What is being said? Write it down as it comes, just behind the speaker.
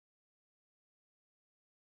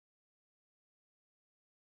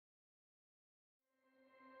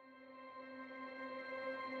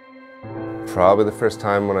Probably the first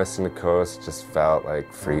time when I seen the coast, just felt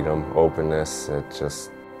like freedom, openness. It's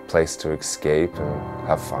just a place to escape and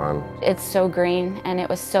have fun. It's so green, and it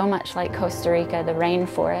was so much like Costa Rica, the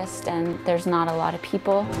rainforest, and there's not a lot of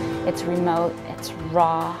people. It's remote, it's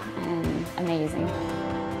raw, and amazing.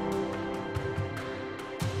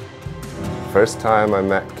 First time I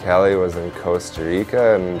met Kelley was in Costa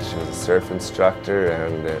Rica, and she was a surf instructor,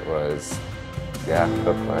 and it was, yeah,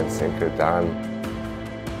 hook, line, sinker, done.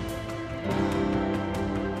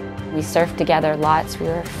 We surfed together lots, we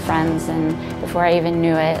were friends, and before I even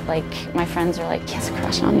knew it, like, my friends were like, "He has a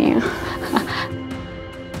crush on you."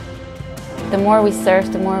 The more we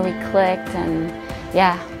surfed, the more we clicked, and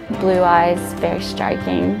yeah, blue eyes, very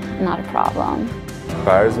striking, not a problem. As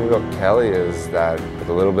far as we got Kelley is that with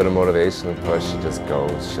a little bit of motivation and push, she just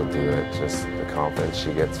goes, she'll do it, just the confidence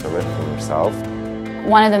she gets from it, from herself.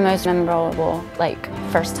 One of the most memorable, like,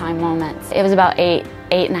 first time moments, it was about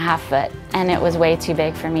 8.5 foot, and it was way too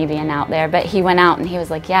big for me being out there, but he went out and he was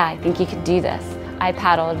like, "Yeah, I think you could do this." I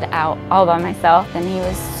paddled out all by myself, and he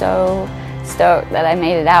was so stoked that I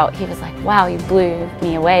made it out. He was like, "Wow, you blew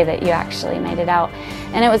me away that you actually made it out."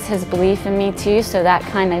 And it was his belief in me too, so that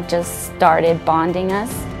kind of just started bonding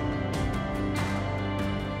us.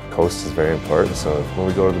 Coast is very important, so when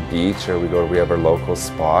we go to the beach or we have our local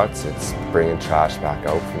spots, it's bringing trash back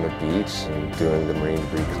out from the beach and doing the marine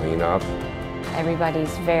debris cleanup.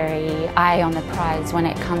 Everybody's very eye on the prize when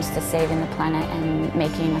it comes to saving the planet and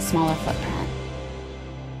making a smaller footprint.